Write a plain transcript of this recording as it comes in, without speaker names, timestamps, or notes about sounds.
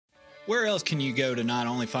Where else can you go to not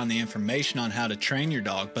only find the information on how to train your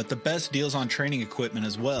dog, but the best deals on training equipment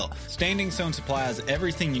as well? Standing Stone Supply has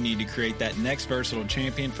everything you need to create that next versatile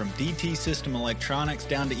champion, from DT system electronics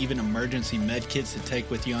down to even emergency med kits to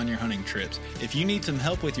take with you on your hunting trips. If you need some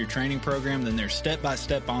help with your training program, then their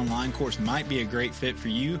step-by-step online course might be a great fit for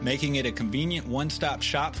you, making it a convenient one-stop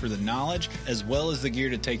shop for the knowledge as well as the gear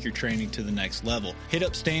to take your training to the next level. Hit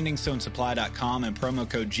up StandingStoneSupply.com and promo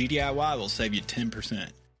code GDIY will save you 10%.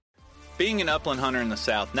 Being an upland hunter in the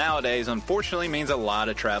South nowadays unfortunately means a lot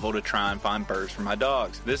of travel to try and find birds for my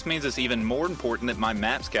dogs. This means it's even more important that my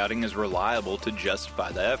map scouting is reliable to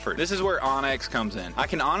justify the effort. This is where onX comes in. I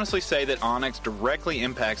can honestly say that onX directly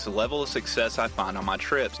impacts the level of success I find on my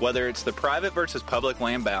trips. Whether it's the private versus public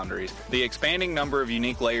land boundaries, the expanding number of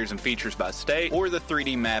unique layers and features by state, or the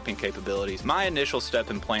 3D mapping capabilities, my initial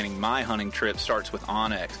step in planning my hunting trip starts with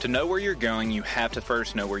onX. To know where you're going, you have to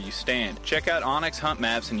first know where you stand. Check out onX Hunt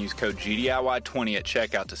Maps and use code GDIY20 at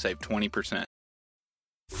checkout to save 20%.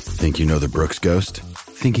 Think you know the Brooks Ghost?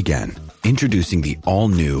 Think again. Introducing the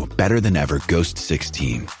all-new, better-than-ever Ghost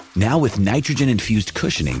 16. Now with nitrogen-infused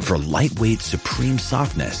cushioning for lightweight, supreme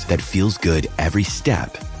softness that feels good every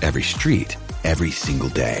step, every street, every single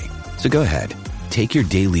day. So go ahead, take your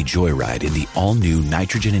daily joyride in the all-new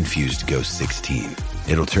nitrogen-infused Ghost 16.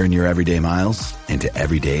 It'll turn your everyday miles into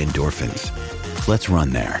everyday endorphins. Let's run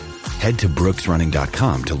there. Head to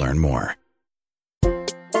brooksrunning.com to learn more.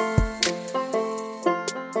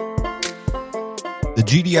 The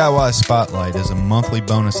GDIY Spotlight is a monthly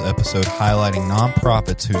bonus episode highlighting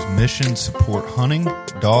nonprofits whose missions support hunting,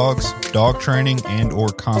 dogs, dog training, and or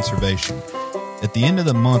conservation. At the end of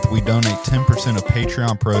the month, we donate 10% of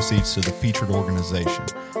Patreon proceeds to the featured organization.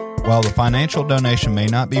 While the financial donation may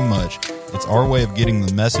not be much, it's our way of getting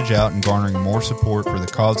the message out and garnering more support for the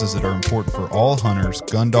causes that are important for all hunters,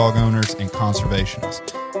 gun dog owners, and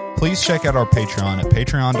conservationists. Please check out our Patreon at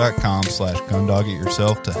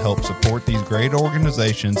patreon.com/gundogityourself to help support these great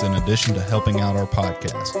organizations in addition to helping out our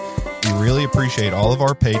podcast. We really appreciate all of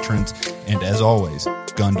our patrons, and as always,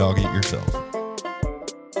 gun dog it yourself.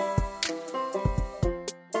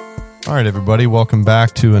 All right, everybody, welcome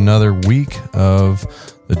back to another week of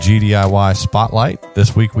the GDIY Spotlight.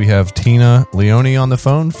 This week we have Tina Leone on the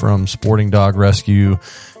phone from Sporting Dog Rescue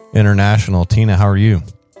International. Tina, how are you?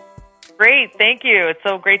 Great, thank you. It's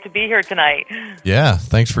so great to be here tonight. Yeah,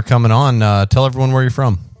 thanks for coming on. Tell everyone where you're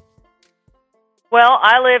from. Well,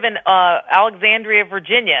 I live in Alexandria,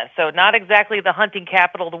 Virginia, so not exactly the hunting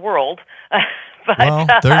capital of the world. But, well,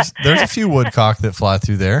 there's a few woodcock that fly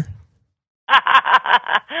through there.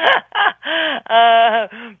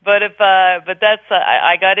 But that's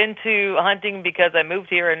I got into hunting because I moved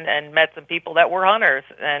here and met some people that were hunters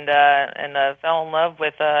and fell in love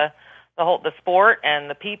with the sport and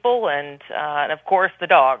the people and of course the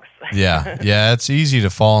dogs. yeah, it's easy to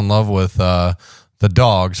fall in love with the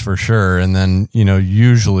dogs for sure, and then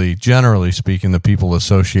usually, generally speaking, the people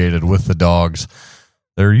associated with the dogs,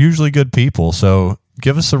 they're usually good people. So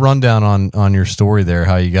give us a rundown on your story there,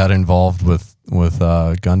 how you got involved with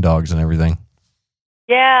gun dogs and everything.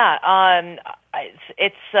 Yeah,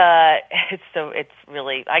 it's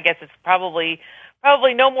really, I guess it's probably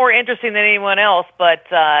no more interesting than anyone else, but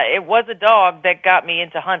it was a dog that got me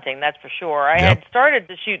into hunting, that's for sure. I had started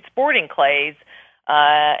to shoot sporting clays,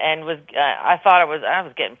 and I thought I was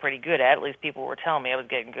getting pretty good at it. At least people were telling me I was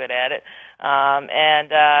getting good at it.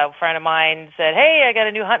 And a friend of mine said, "Hey, I got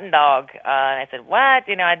a new hunting dog." And I said, "What?"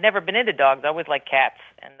 I'd never been into dogs. I always liked cats.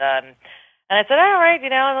 And I said, "All right,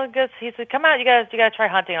 he said, "Come out, you guys try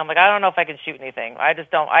hunting." I'm like, "I don't know if I can shoot anything. I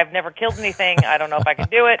just don't. I've never killed anything. I don't know if I can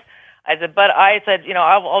do it." I said,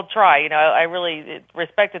 I'll try. I really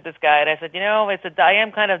respected this guy, and I said,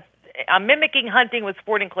 I'm mimicking hunting with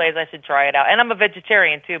sporting clays. I should try it out. And I'm a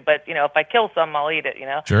vegetarian too, but if I kill some, I'll eat it.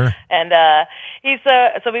 Sure. And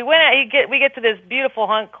so we went out. We get to this beautiful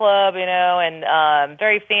hunt club, and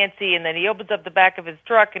very fancy. And then he opens up the back of his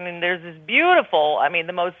truck, and then there's this beautiful,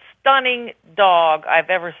 the most stunning dog I've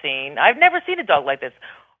ever seen. I've never seen a dog like this.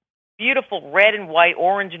 Beautiful red and white,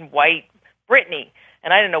 orange and white Brittany.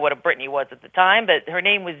 And I didn't know what a Brittany was at the time, but her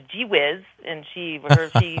name was Gee Whiz, and she's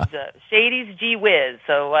Shady's Gee Whiz.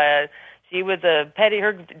 So she was her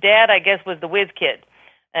dad, I guess, was the Whiz Kid.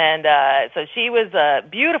 And so she was a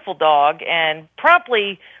beautiful dog and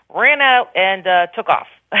promptly ran out and took off.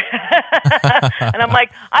 And I'm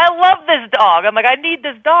like, I love this dog. I'm like, I need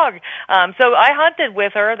this dog. So I hunted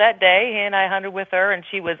with her that day, and I hunted with her, and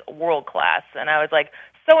she was world class. And I was like,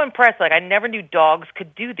 so impressed. Like, I never knew dogs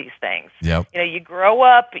could do these things. Yep. You grow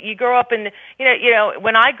up and,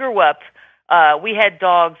 when I grew up, we had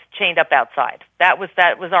dogs chained up outside. That was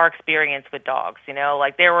our experience with dogs.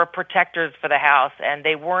 Like they were protectors for the house, and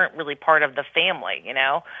they weren't really part of the family.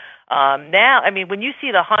 Now, I mean, when you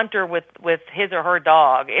see the hunter with his or her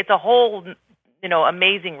dog, it's a whole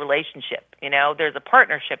amazing relationship. There's a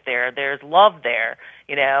partnership there. There's love there.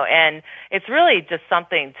 And it's really just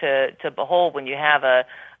something to behold when you have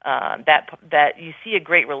that you see a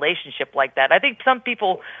great relationship like that. I think some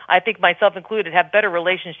people, I think myself included, have better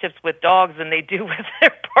relationships with dogs than they do with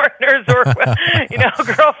their partners or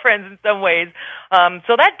girlfriends in some ways.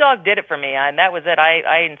 So that dog did it for me, and that was it.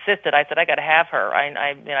 I insisted. I said I got to have her.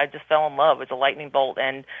 I just fell in love. It was a lightning bolt,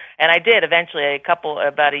 and I did eventually.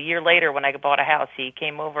 About a year later, when I bought a house, he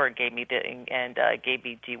came over and gave me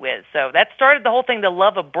Gee Whiz. So that started the whole thing. The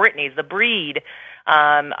love of Brittany's, the breed.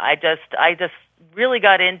 I just really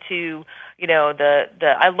got into,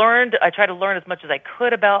 I tried to learn as much as I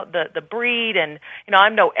could about the breed, and,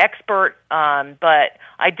 I'm no expert, but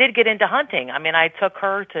I did get into hunting. I mean, I took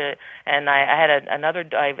her and I had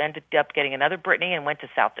I ended up getting another Brittany and went to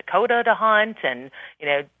South Dakota to hunt, and,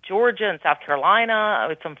 Georgia and South Carolina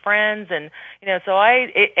with some friends, and, so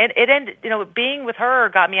it ended, being with her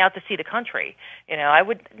got me out to see the country. I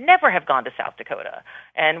would never have gone to South Dakota,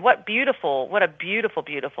 and what a beautiful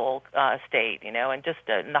state, and just,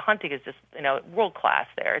 and the hunting is just, world class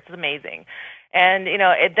there. It's amazing. And,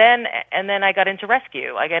 then I got into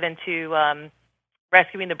rescue. I got into,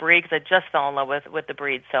 rescuing the breed because I just fell in love with the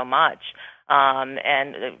breed so much.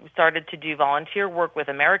 And started to do volunteer work with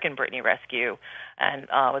American Brittany Rescue, and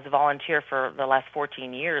was a volunteer for the last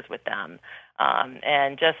 14 years with them.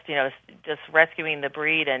 And just rescuing the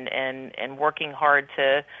breed and working hard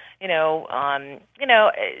to,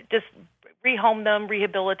 just rehome them,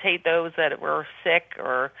 rehabilitate those that were sick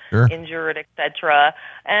or Sure. injured, etc.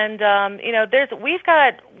 And we've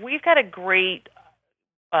got a great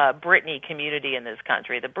Brittany community in this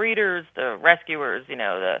country. The breeders, the rescuers,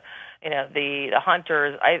 the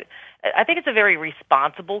hunters. I think it's a very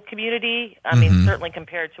responsible community. I mean, certainly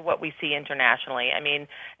compared to what we see internationally. I mean,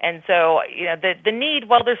 and so the need.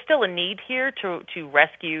 Well, there's still a need here to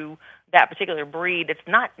rescue that particular breed. It's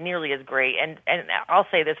not nearly as great. And I'll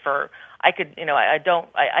say this I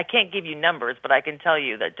can't give you numbers, but I can tell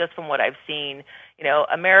you that just from what I've seen,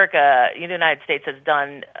 America, the United States has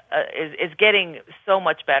done is getting so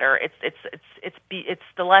much better. It's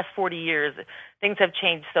the last 40 years. Things have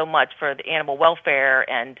changed so much for the animal welfare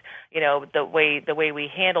and the way we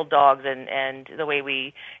handle dogs and the way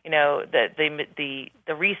we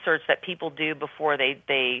the research that people do before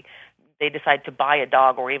they decide to buy a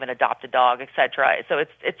dog or even adopt a dog, etc. So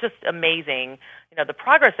it's just amazing, the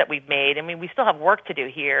progress that we've made. I mean, we still have work to do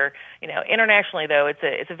here. Internationally though,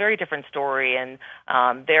 it's a very different story, and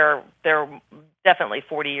they're definitely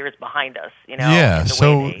 40 years behind us. Yeah.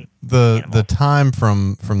 So the time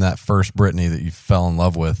from that first Brittany that you fell in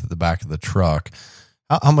love with at the back of the truck,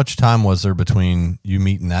 how much time was there between you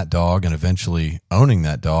meeting that dog and eventually owning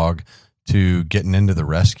that dog to getting into the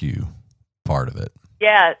rescue part of it?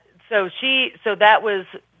 Yeah. So that was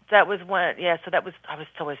when, I was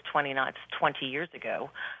still 29, it's 20 years ago.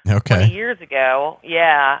 Okay. 20 years ago,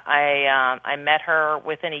 yeah, I met her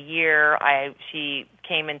within a year. She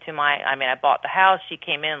came into I bought the house, she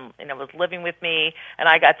came in and was living with me, and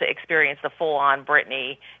I got to experience the full-on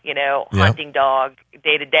Brittany, hunting dog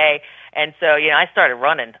day to day. And so, I started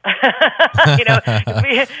running.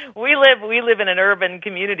 we live in an urban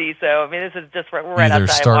community, so I mean, this is just we're right outside. Either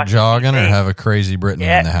start jogging or have a crazy Brittany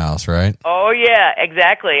in the house, right? Oh yeah,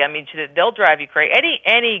 exactly. I mean, they'll drive you crazy.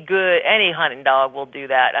 Any hunting dog will do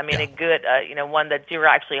that. I mean, a good one that you're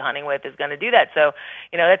actually hunting with is going to do that. So,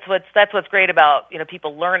 that's what's great about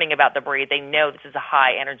people learning about the breed. They know this is a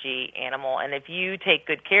high energy animal, and if you take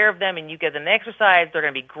good care of them and you give them the exercise, they're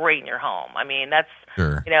going to be great in your home. I mean, that's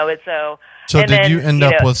sure. It's so. So did you end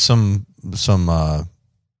up with some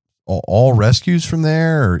all rescues from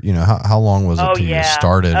there, or how long was it till you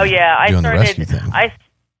started? Oh yeah, doing the rescue thing? I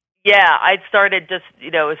started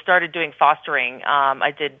doing fostering.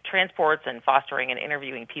 I did transports and fostering and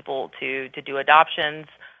interviewing people to do adoptions.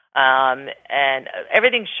 And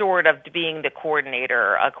everything short of being a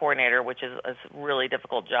coordinator, which is a really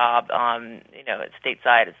difficult job.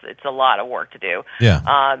 Stateside, it's a lot of work to do. Yeah.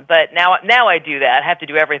 But now I do that. I have to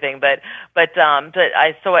do everything. But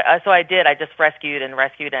I did. I just rescued and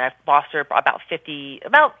I fostered about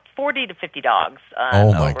 40 to 50 dogs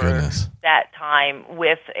Oh my over goodness. that time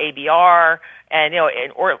with ABR, and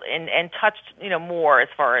and touched more as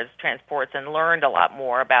far as transports, and learned a lot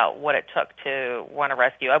more about what it took to run a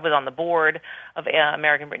rescue. I was on the board of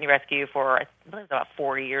American Brittany Rescue for I believe about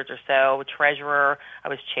 4 years or so. Treasurer, I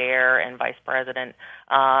was chair and vice president,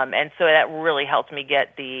 and so that really helped me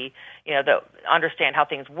get the understand how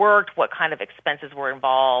things worked, what kind of expenses were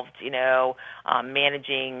involved,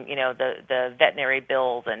 managing, the veterinary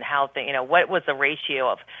bills, and how what was the ratio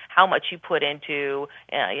of how much you put into,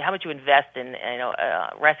 how much you invest in,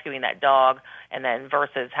 rescuing that dog, and then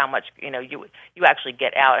versus how much, you actually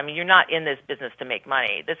get out. I mean, you're not in this business to make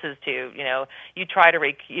money. This is to, you try to,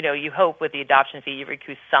 you hope with the adoption fee you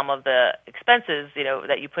recoup some of the expenses,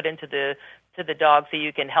 that you put into the dog so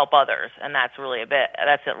you can help others, and that's really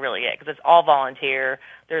that's really it, because it's all volunteer.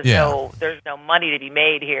 There's no money to be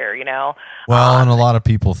made here, Well, and a lot of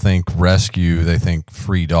people think rescue, they think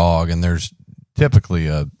free dog, and there's typically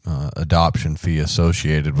a adoption fee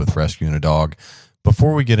associated with rescuing a dog.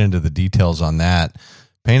 Before we get into the details on that,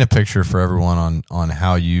 paint a picture for everyone on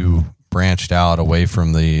how you branched out away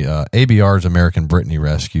from the ABR's American Brittany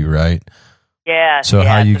Rescue, right? Yeah. So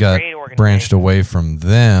how you got branched away from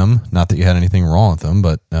them? Not that you had anything wrong with them,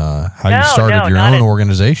 but how you started your own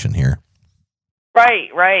organization here.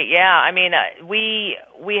 Right. Yeah. I mean, we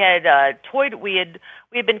had toyed. We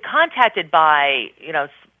had been contacted by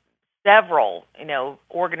several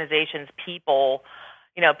organizations, people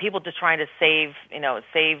just trying to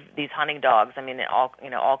save these hunting dogs. I mean,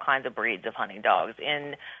 all kinds of breeds of hunting dogs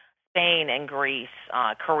in Spain and Greece,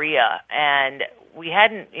 Korea, and we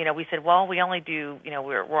hadn't, we said, well, we only do,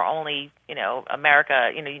 we're only,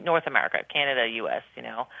 America, North America, Canada, U.S.,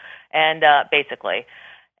 and basically,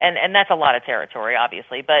 and that's a lot of territory,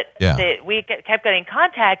 obviously, but we kept getting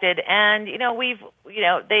contacted, and we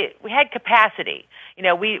had capacity.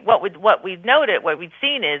 What we've noted, what we've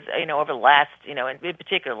seen is, over the last, in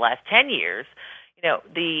particular, the last 10 years,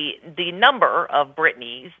 the number of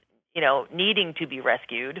Brittany's, needing to be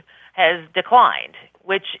rescued has declined,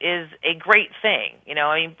 which is a great thing.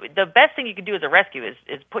 I mean, the best thing you can do as a rescue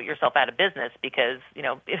is put yourself out of business, because,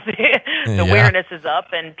 if the awareness is up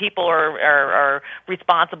and people are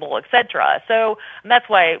responsible, etc. So that's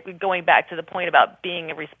why, going back to the point about being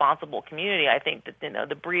a responsible community, I think that,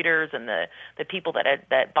 the breeders and the people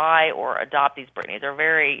that buy or adopt these Brittany's are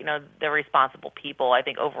very, they're responsible people, I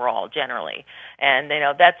think, overall, generally. And,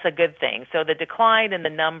 that's a good thing. So the decline in the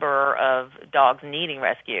number of dogs needing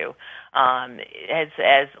rescue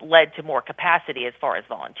has led to more capacity as far as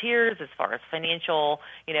volunteers, as far as financial,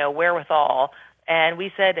 wherewithal. And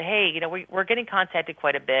we said, hey, we're getting contacted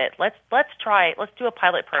quite a bit. Let's do a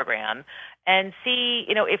pilot program and see,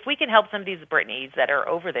 if we can help some of these Brittany's that are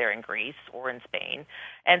over there in Greece or in Spain.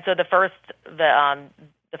 And so the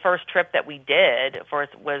first trip that we did was,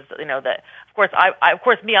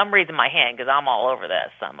 I'm raising my hand because I'm all over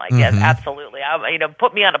this. I'm like, yes, absolutely.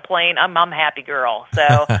 Put me on a plane. I'm a happy girl.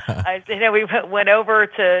 So we went over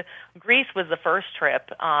to Greece was the first trip,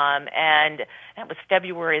 and that was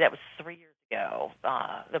February. That was 3 years ago.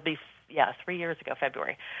 3 years ago,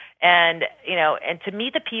 February, and to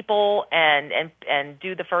meet the people and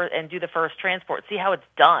do the first transport, see how it's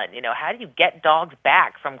done. How do you get dogs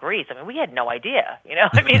back from Greece? I mean, we had no idea.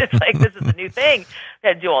 I mean, it's like, this is a new thing. We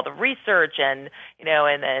had to do all the research and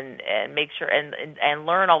make sure and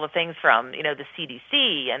learn all the things from the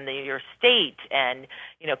CDC and your state and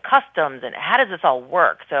customs, and how does this all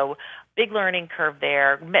work? So big learning curve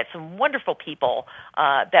there. Met some wonderful people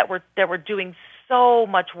that were doing so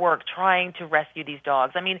much work trying to rescue these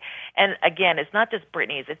dogs. I mean, and again, it's not just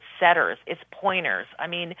Brittany's, it's setters, it's pointers. I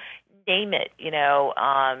mean, name it.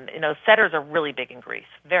 Setters are really big in Greece,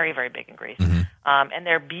 very, very big in Greece, and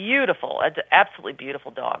they're beautiful, absolutely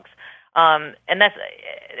beautiful dogs. And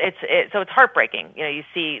so it's heartbreaking. You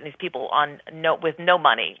see these people with no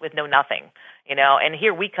money, with no nothing. And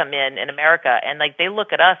here we come in America, and like they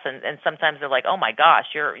look at us, and sometimes they're like, "Oh my gosh,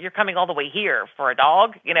 you're coming all the way here for a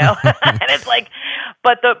dog," and it's like,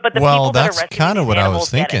 but the people that are rescuing that's kind of what I was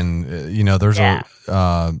thinking. There's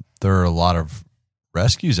there are a lot of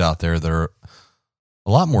rescues out there that are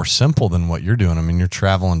a lot more simple than what you're doing. I mean, you're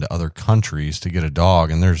traveling to other countries to get a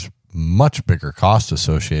dog, and there's much bigger cost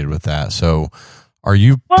associated with that. So, are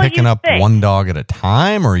you picking up one dog at a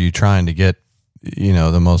time, or are you trying to get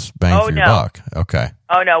the most bang for your buck? Okay.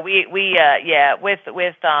 Oh no, we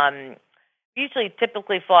usually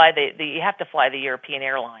typically fly you have to fly the European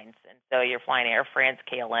airlines, and so you're flying Air France,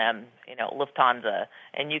 KLM, Lufthansa,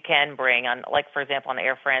 and you can bring for example, on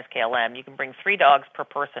Air France, KLM, you can bring 3 dogs per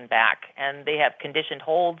person back, and they have conditioned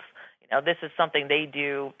holds. this is something they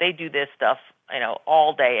do. They do this stuff,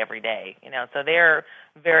 all day, every day. So they're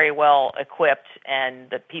very well equipped, and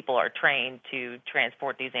the people are trained to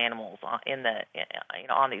transport these animals on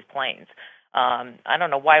these planes. I don't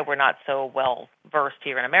know why we're not so well versed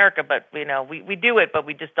here in America, but we do it, but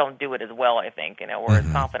we just don't do it as well, I think, or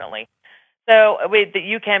as confidently. So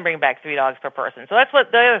you can bring back 3 dogs per person. So that's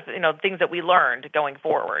what the things that we learned going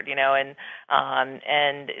forward, and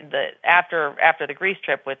after the Greece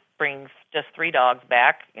trip with bringing just 3 dogs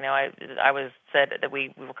back, I was said that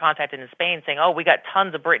we were contacted in Spain saying, oh, we got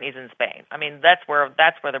tons of Brittany's in Spain. I mean, that's where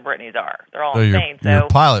the Brittany's are. They're all in Spain. Your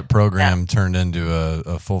pilot program turned into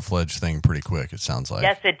a full-fledged thing pretty quick, it sounds like.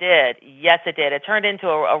 Yes, it did. It turned into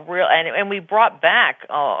a real, and we brought back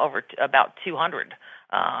over about 200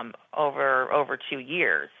 over 2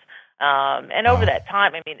 years. And over that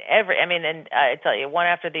time, and I tell you, one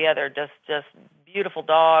after the other, just beautiful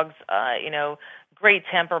dogs, great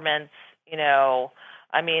temperaments,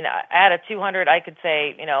 out of 200, I could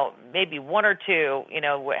say, maybe 1 or 2,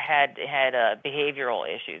 had behavioral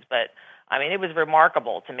issues, but it was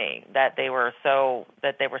remarkable to me that they were so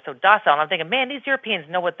docile. And I'm thinking, man, these Europeans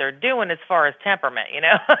know what they're doing as far as temperament,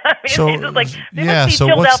 So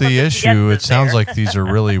what's the issue? It sounds like these are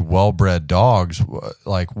really well-bred dogs.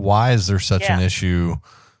 Like, why is there such an issue,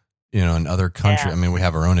 in other countries? We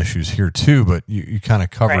have our own issues here too, but you kind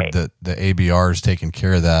of covered that the ABR is taking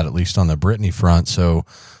care of that, at least on the Brittany front. So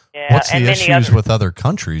what's the issues with other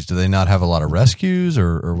countries? Do they not have a lot of rescues,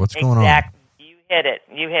 or what's going on?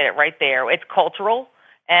 You hit it right there. It's cultural,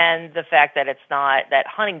 and the fact that it's not, that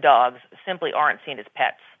hunting dogs simply aren't seen as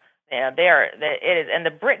pets. It is, and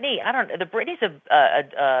the Brittany. The Brittany's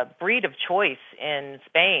a breed of choice in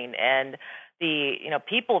Spain, and the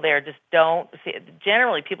people there just don't see.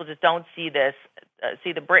 Generally, people just don't see the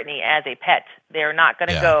Brittany as a pet. They're not going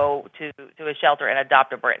to go to a shelter and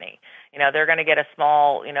adopt a Brittany. They're going to get a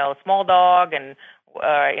small dog and.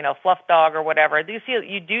 Fluff dog or whatever. You see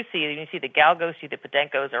the Galgos, you see the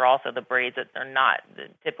Podencos are also the breeds that are not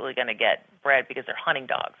typically going to get bred because they're hunting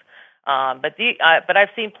dogs. But I've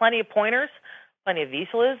seen plenty of pointers, plenty of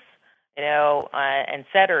Vizslas, and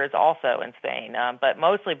setters also in Spain. But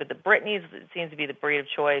the Brittany's seems to be the breed of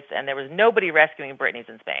choice, and there was nobody rescuing Brittany's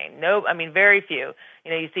in Spain. Very few.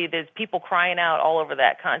 You see there's people crying out all over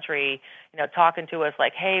that country, talking to us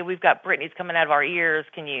like, hey, we've got Brittany's coming out of our ears.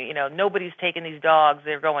 Can you, nobody's taking these dogs.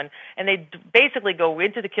 They're going, and they basically go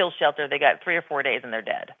into the kill shelter. They got 3 or 4 days and they're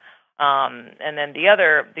dead. And then the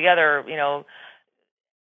other,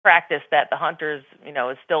 practice that the hunters,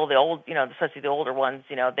 is still the old, especially the older ones,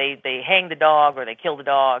 they hang the dog or they kill the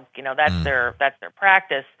dog. That's their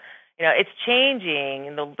practice. It's changing,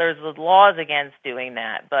 and there's the laws against doing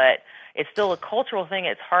that, but it's still a cultural thing.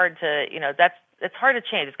 It's hard to, it's hard to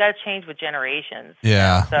change. It's got to change with generations.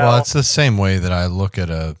 Yeah. Well, it's the same way that I look at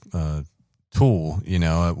a tool.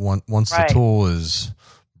 Once the tool is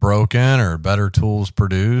broken or better tools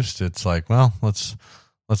produced, it's like, well, let's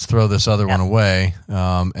throw this other one away.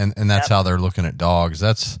 And that's how they're looking at dogs.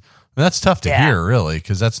 That's tough to hear, really,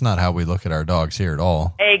 because that's not how we look at our dogs here at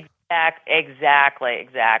all. Exactly.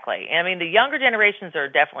 The younger generations are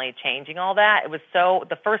definitely changing all that. It was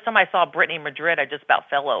the first time I saw Brittany Madrid, I just about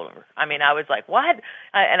fell over. I was like, what?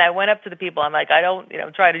 And I went up to the people. I'm like, I don't,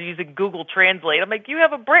 try to use a Google Translate. I'm like, you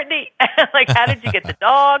have a Brittany. Like, how did you get the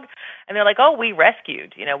dog? And they're like, oh, we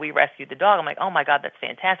rescued the dog. I'm like, oh my God, that's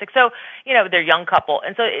fantastic. So, they're a young couple.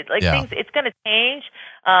 And so it's going to change.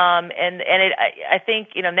 I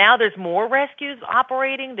think, now there's more rescues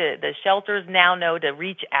operating. The shelters now know to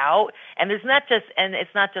reach out. And it's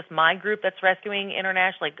not just my group that's rescuing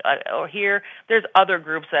internationally or here. There's other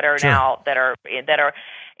groups that are now that are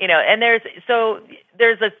and there's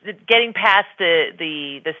getting past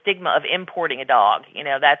the stigma of importing a dog.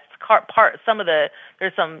 That's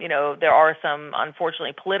there are some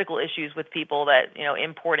unfortunately political issues with people that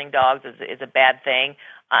importing dogs is a bad thing.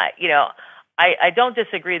 I don't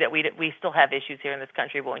disagree that we still have issues here in this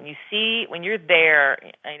country, but when you're there,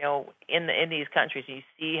 in these countries, you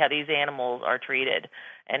see how these animals are treated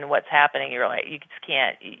and what's happening. You're like, you just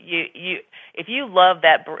can't. If you love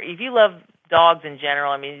dogs in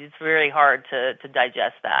general, it's really hard to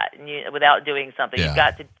digest that, and without doing something, you've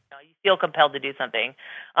got to. You feel compelled to do something.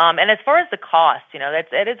 And as far as the cost,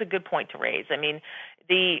 that is a good point to raise.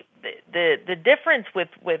 The difference with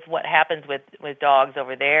what happens with dogs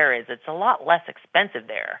over there is it's a lot less expensive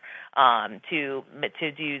there to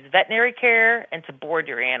use veterinary care and to board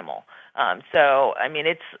your animal. So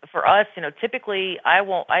it's for us, typically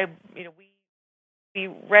we we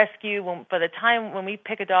rescue by the time when we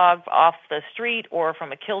pick a dog off the street or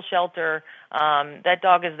from a kill shelter, that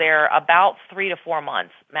dog is there about 3 to 4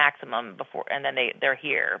 months maximum before, and then they're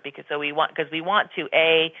here because we want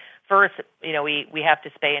to first, we have to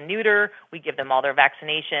spay and neuter. We give them all their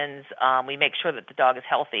vaccinations. We make sure that the dog is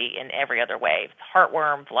healthy in every other way.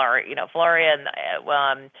 Heartworm, filaria,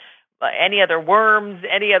 and any other worms,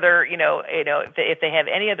 any other, if they have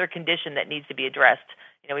any other condition that needs to be addressed,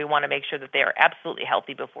 we want to make sure that they are absolutely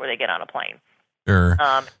healthy before they get on a plane. Sure.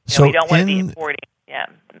 So we don't want to be importing. Yeah.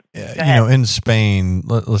 In Spain,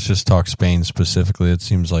 let's just talk Spain specifically. It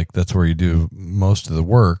seems like that's where you do most of the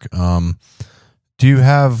work. Do you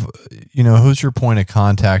have, who's your point of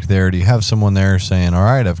contact there? Do you have someone there saying, all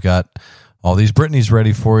right, I've got all these Brittany's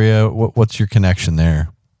ready for you? What's your connection there?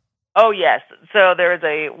 Oh, yes. So there's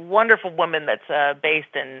a wonderful woman that's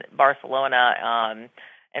based in Barcelona,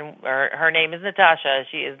 and her name is Natasha.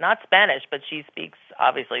 She is not Spanish, but she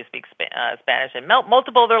obviously speaks Spanish and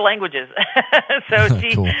multiple other languages. So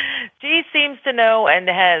Cool. She seems to know and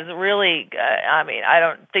has really.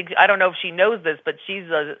 I don't know if she knows this, but she's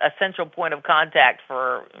a central point of contact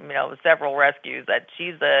for several rescues. That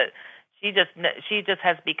she just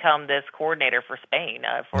has become this coordinator for Spain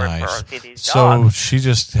for these dogs. So she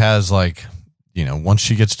just has once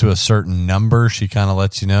she gets to a certain number, she kind of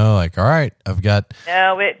lets you know, all right, I've got.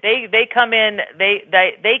 No, they come in.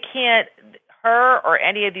 They can't. Her or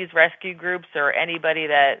any of these rescue groups or anybody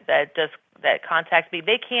that contacts me,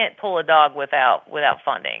 they can't pull a dog without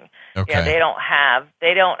funding. Okay. Yeah, they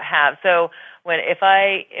don't have. So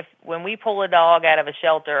when we pull a dog out of a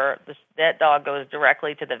shelter, that dog goes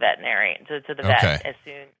directly to the veterinarian to the vet as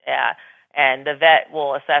soon. Yeah. And the vet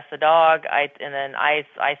will assess the dog. And then I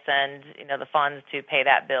send the funds to pay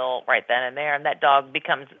that bill right then and there, and that dog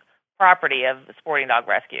becomes property of the Sporting Dog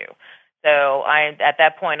Rescue. So at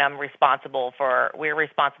that point, we're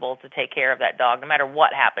responsible to take care of that dog, no matter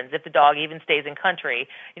what happens. If the dog even stays in country,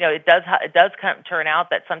 it does turn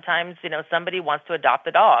out that sometimes, somebody wants to adopt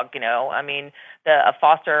the dog. A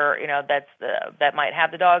foster, that might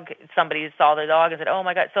have the dog. Somebody saw the dog and said, "Oh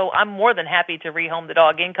my God!" So I'm more than happy to rehome the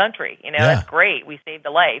dog in country. That's great. We saved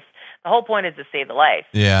the life. The whole point is to save the life.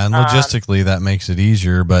 Yeah, and logistically that makes it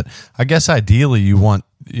easier. But I guess ideally you want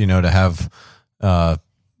to have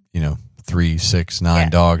 3, 6, 9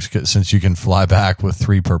 dogs, since you can fly back with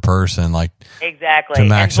 3 per person. Exactly to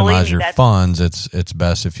maximize your funds, it's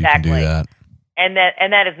best if you can do that. And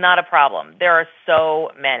that is not a problem. There are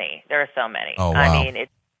so many. Oh, wow. I mean,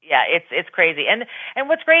 it's crazy. And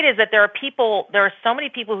what's great is that there are so many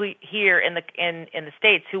people who here in the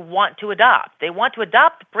States who want to adopt. They want to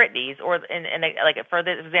adopt Brittany's, or for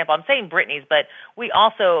this example, I'm saying Brittany's, but we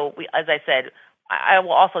as I said, I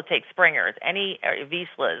will also take Springers, any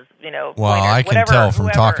Vizslas, Well, Pointers, I can tell from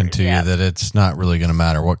talking to you that it's not really going to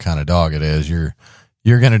matter what kind of dog it is. You're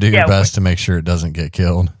going to do your best to make sure it doesn't get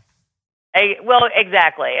killed. Well,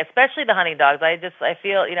 exactly. Especially the hunting dogs. I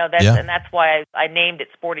feel, and that's why I named it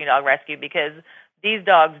Sporting Dog Rescue, because these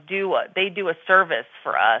dogs do a service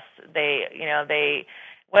for us. They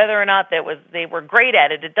whether or not they were great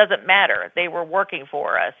at it, it doesn't matter. They were working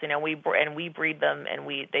for us. We breed them, and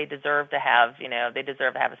they deserve to have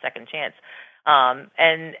a second chance.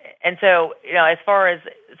 And so, as far as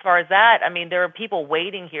that, I mean, there are people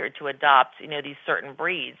waiting here to adopt, these certain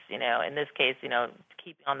breeds, in this case,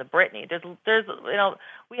 keeping on the Brittany. There's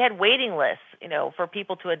we had waiting lists, for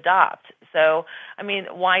people to adopt. So, I mean,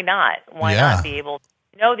 why not? Why not be able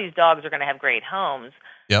to, these dogs are going to have great homes.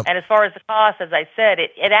 Yep. And as far as the cost, as I said,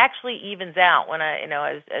 it actually evens out. When I,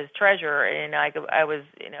 as treasurer, I was,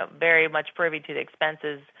 very much privy to the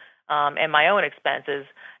expenses, and my own expenses,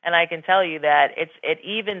 and I can tell you that it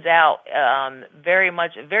evens out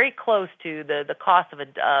very close to the cost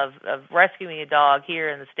of rescuing a dog here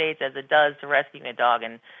in the States as it does to rescuing a dog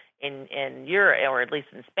in Europe, or at least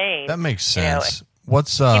in Spain. That makes sense.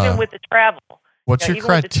 What's even with the travel? What's your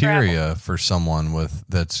criteria for someone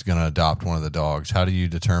that's going to adopt one of the dogs? How do you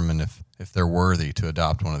determine if they're worthy to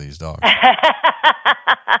adopt one of these dogs?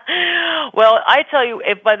 Well, I tell you,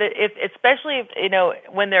 especially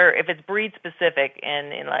if it's breed specific,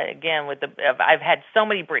 and again I've had so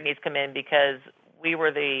many Brittany's come in because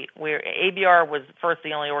ABR was first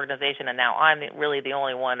the only organization, and now I'm really the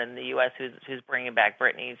only one in the U.S. who's bringing back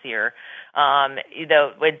Brittany's here.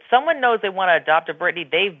 When someone knows they want to adopt a Brittany,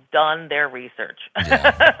 they've done their research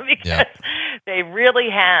because they really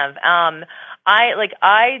have.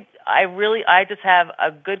 I just have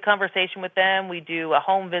a good conversation with them. We do a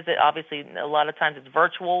home visit. Obviously, a lot of times it's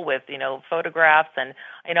virtual with, photographs, and,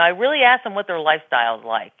 I really ask them what their lifestyle is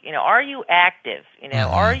like. Are you active?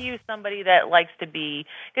 Are you somebody that likes to be,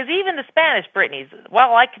 because even the Spanish Brittany's,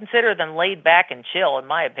 while I consider them laid back and chill, in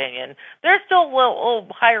my opinion, they're still a little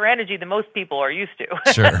higher energy than most people are used to.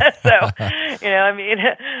 Sure. So,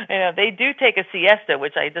 they do take a siesta,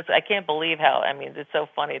 which I can't believe how, it's so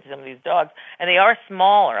funny to some of these dogs. And they are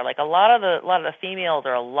smaller. Like a lot of the females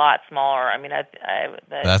are a lot smaller.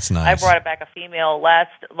 That's nice. I brought back a female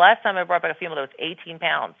last time. I brought back a female that was 18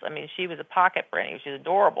 pounds. She was a pocket Brittany. She's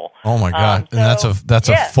adorable. Oh my God! And that's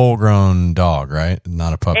a full-grown dog, right?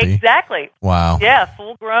 Not a puppy. Exactly. Wow. Yeah,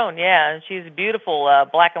 full-grown. Yeah, she's a beautiful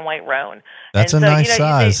black and white roan. That's a nice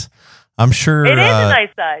size. I'm sure it is a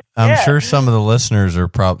nice size. I'm sure some of the listeners are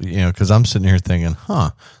probably, because I'm sitting here thinking,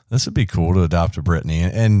 this would be cool to adopt a Brittany,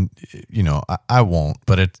 and I won't,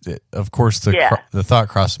 but it of course the thought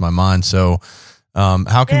crosses my mind. So,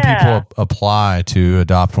 how can people apply to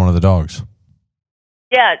adopt one of the dogs?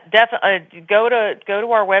 Yeah, definitely. Go to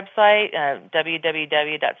our website,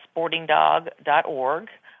 www.sportingdog.org.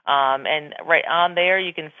 And right on there,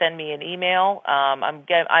 you can send me an email.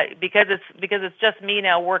 Because it's just me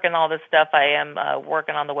now working all this stuff. I am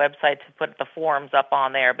working on the website to put the forms up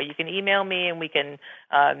on there. But you can email me, and we can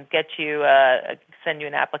get you send you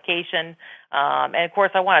an application. And of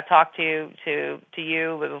course, I want to talk to you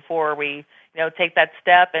before we take that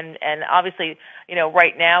step. And obviously,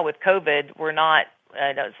 right now with COVID, we're not.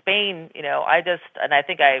 Spain, I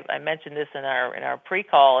think I mentioned this in our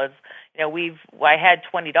pre-call is, I had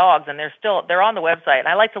 20 dogs, and they're on the website, and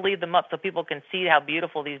I like to leave them up so people can see how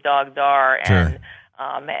beautiful these dogs are, sure. And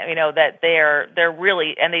that they're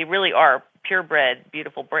really, and they really are purebred,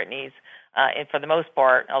 beautiful Brittany's, and for the most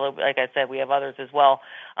part, although like I said, we have others as well,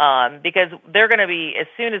 because they're going to be, as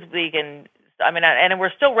soon as we can. And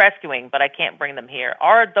we're still rescuing, but I can't bring them here.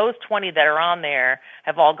 Those 20 that are on there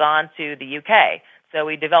have all gone to the UK. So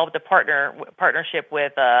we developed a partnership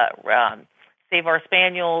with Save Our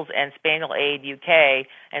Spaniels and Spaniel Aid UK,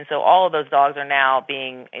 and so all of those dogs are now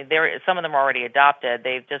some of them are already adopted.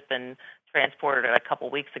 They've just been transported a couple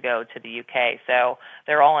weeks ago to the UK. So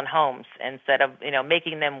they're all in homes instead of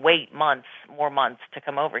making them wait more months to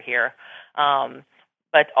come over here.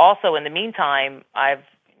 But also in the meantime, I've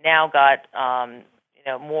now got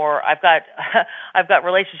more. I've got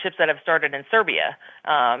relationships that have started in Serbia,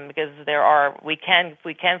 because we can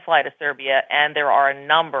fly to Serbia, and there are a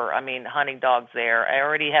number. Hunting dogs there. I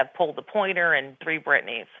already have pulled a pointer and 3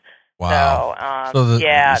 Brittany's. Wow. So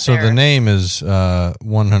the name is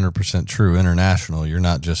 100% true international. You're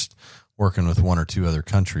not just working with 1 or 2 other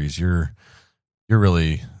countries. You're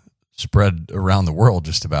really spread around the world,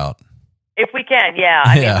 just about. If we can,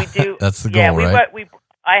 yeah. We do. That's the goal, right?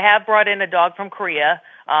 I have brought in a dog from Korea,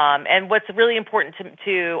 and what's really important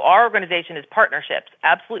to our organization is partnerships,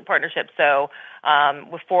 absolute partnerships. So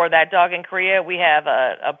for that dog in Korea, we have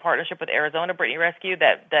a partnership with Arizona Brittany Rescue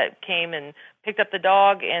that came and picked up the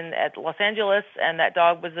dog at Los Angeles, and that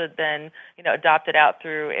dog was then adopted out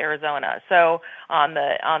through Arizona. So on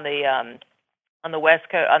the West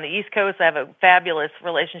Coast, on the East Coast, I have a fabulous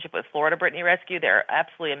relationship with Florida Brittany Rescue. They're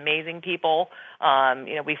absolutely amazing people.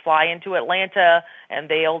 We fly into Atlanta, and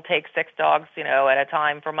they'll take 6 dogs, at a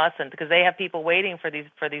time from us, and because they have people waiting for these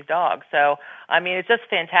dogs. So, it's just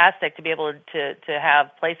fantastic to be able to have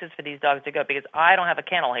places for these dogs to go, because I don't have a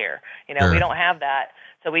kennel here. Sure. We don't have that.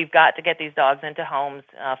 So we've got to get these dogs into homes,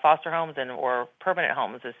 foster homes, or permanent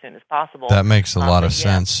homes as soon as possible. That makes a lot of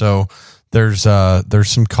sense. So there's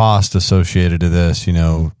some cost associated to this,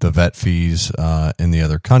 the vet fees in the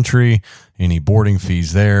other country, any boarding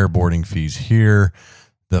fees there, boarding fees here,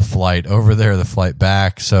 the flight over there, the flight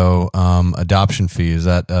back. So adoption fee, is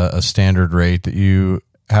that a standard rate that you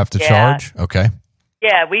have to charge? Okay.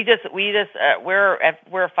 Yeah, we're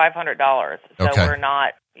 $500. So okay. We're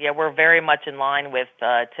not. Yeah, we're very much in line with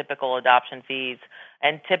typical adoption fees,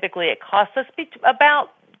 and typically it costs us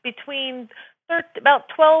about $1,200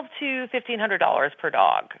 to $1,500 per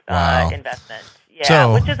dog. Wow. Investment.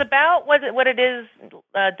 Yeah, which is about what it is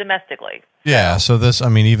domestically. Yeah, so this,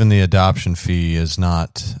 even the adoption fee is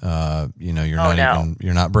not,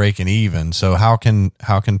 you're not breaking even. So how can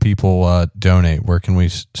people donate? Where can we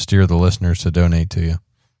steer the listeners to donate to you?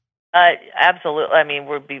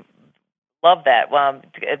 Absolutely. Love that. On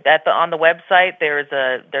the website, there's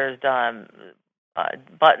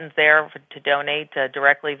buttons there to donate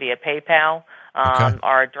directly via PayPal. Okay.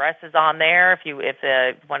 Our address is on there. If you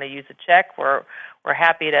want to use a check, we're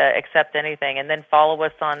happy to accept anything. And then follow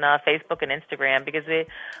us on Facebook and Instagram, because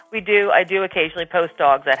I do occasionally post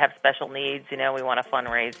dogs that have special needs. We want to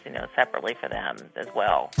fundraise separately for them as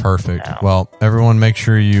well. Perfect. So. Well, everyone, make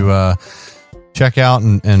sure you check out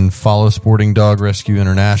and follow Sporting Dog Rescue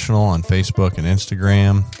International on Facebook and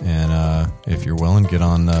Instagram. And if you're willing, get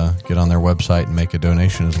on their website and make a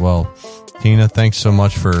donation as well. Tina, thanks so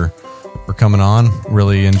much for coming on.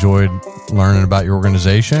 Really enjoyed learning about your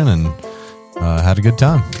organization and had a good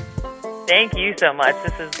time. Thank you so much.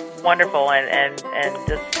 This is wonderful, and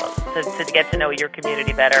just to get to know your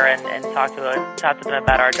community better and talk to them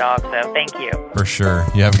about our dogs. So thank you. For sure.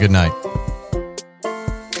 You have a good night.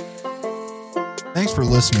 Thanks for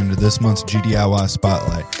listening to this month's GDIY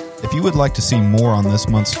Spotlight. If you would like to see more on this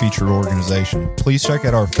month's featured organization, please check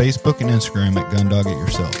out our Facebook and Instagram at Gundog It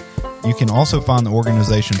Yourself. You can also find the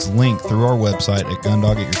organization's link through our website at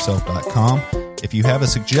gundogityourself.com. If you have a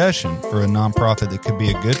suggestion for a nonprofit that could be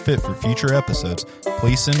a good fit for future episodes,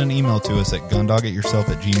 please send an email to us at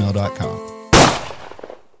gundogityourself@gmail.com.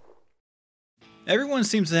 Everyone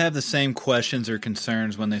seems to have the same questions or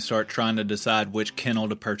concerns when they start trying to decide which kennel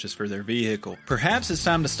to purchase for their vehicle. Perhaps it's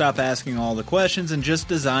time to stop asking all the questions and just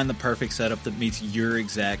design the perfect setup that meets your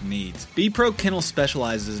exact needs. B-Pro Kennel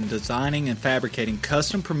specializes in designing and fabricating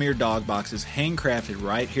custom premier dog boxes handcrafted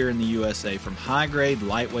right here in the USA from high-grade,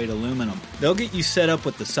 lightweight aluminum. They'll get you set up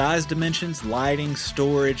with the size dimensions, lighting,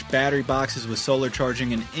 storage, battery boxes with solar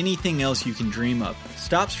charging, and anything else you can dream of.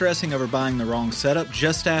 Stop stressing over buying the wrong setup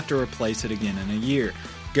just to have to replace it again in a year.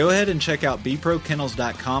 Go ahead and check out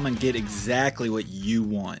bprokennels.com and get exactly what you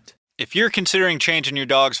want. If you're considering changing your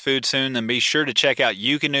dog's food soon, then be sure to check out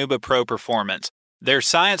Eukanuba Pro Performance. Their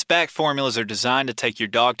science-backed formulas are designed to take your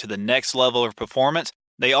dog to the next level of performance.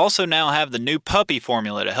 They also now have the new puppy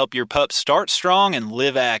formula to help your pup start strong and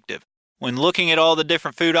live active. When looking at all the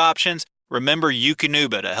different food options, remember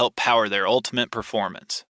Eukanuba to help power their ultimate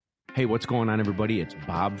performance. Hey, what's going on, everybody? It's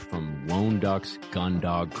Bob from Lone Duck's Gun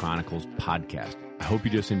Dog Chronicles podcast. I hope you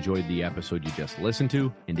just enjoyed the episode you just listened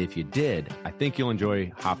to. And if you did, I think you'll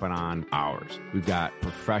enjoy hopping on ours. We've got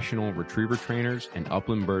professional retriever trainers and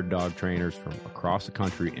upland bird dog trainers from across the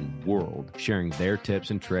country and world sharing their tips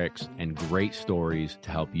and tricks and great stories to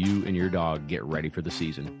help you and your dog get ready for the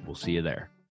season. We'll see you there.